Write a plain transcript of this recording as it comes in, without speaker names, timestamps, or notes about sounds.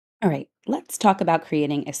All right, let's talk about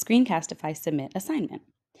creating a Screencastify Submit assignment.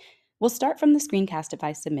 We'll start from the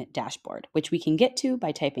Screencastify Submit dashboard, which we can get to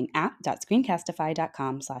by typing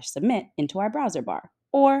app.screencastify.com/submit into our browser bar,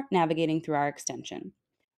 or navigating through our extension.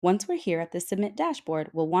 Once we're here at the Submit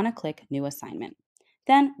dashboard, we'll want to click New Assignment.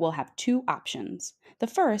 Then we'll have two options. The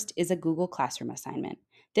first is a Google Classroom assignment.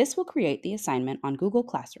 This will create the assignment on Google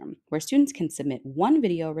Classroom, where students can submit one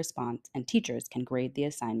video response and teachers can grade the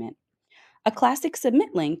assignment. A classic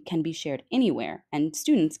submit link can be shared anywhere, and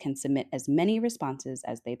students can submit as many responses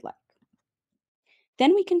as they'd like.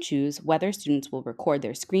 Then we can choose whether students will record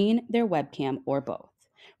their screen, their webcam, or both.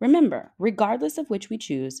 Remember, regardless of which we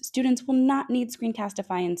choose, students will not need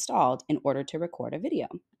Screencastify installed in order to record a video.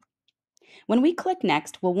 When we click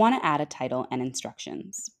Next, we'll want to add a title and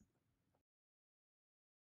instructions.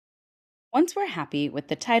 Once we're happy with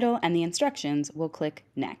the title and the instructions, we'll click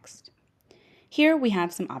Next. Here we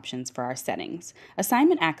have some options for our settings.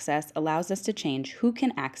 Assignment access allows us to change who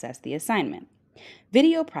can access the assignment.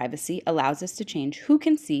 Video privacy allows us to change who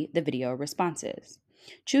can see the video responses.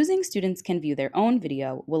 Choosing students can view their own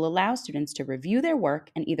video will allow students to review their work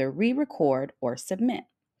and either re-record or submit.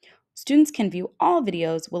 Students can view all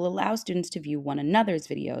videos will allow students to view one another's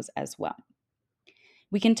videos as well.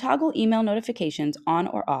 We can toggle email notifications on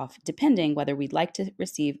or off depending whether we'd like to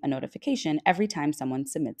receive a notification every time someone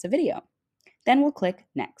submits a video. Then we'll click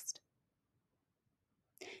Next.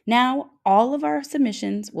 Now, all of our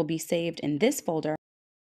submissions will be saved in this folder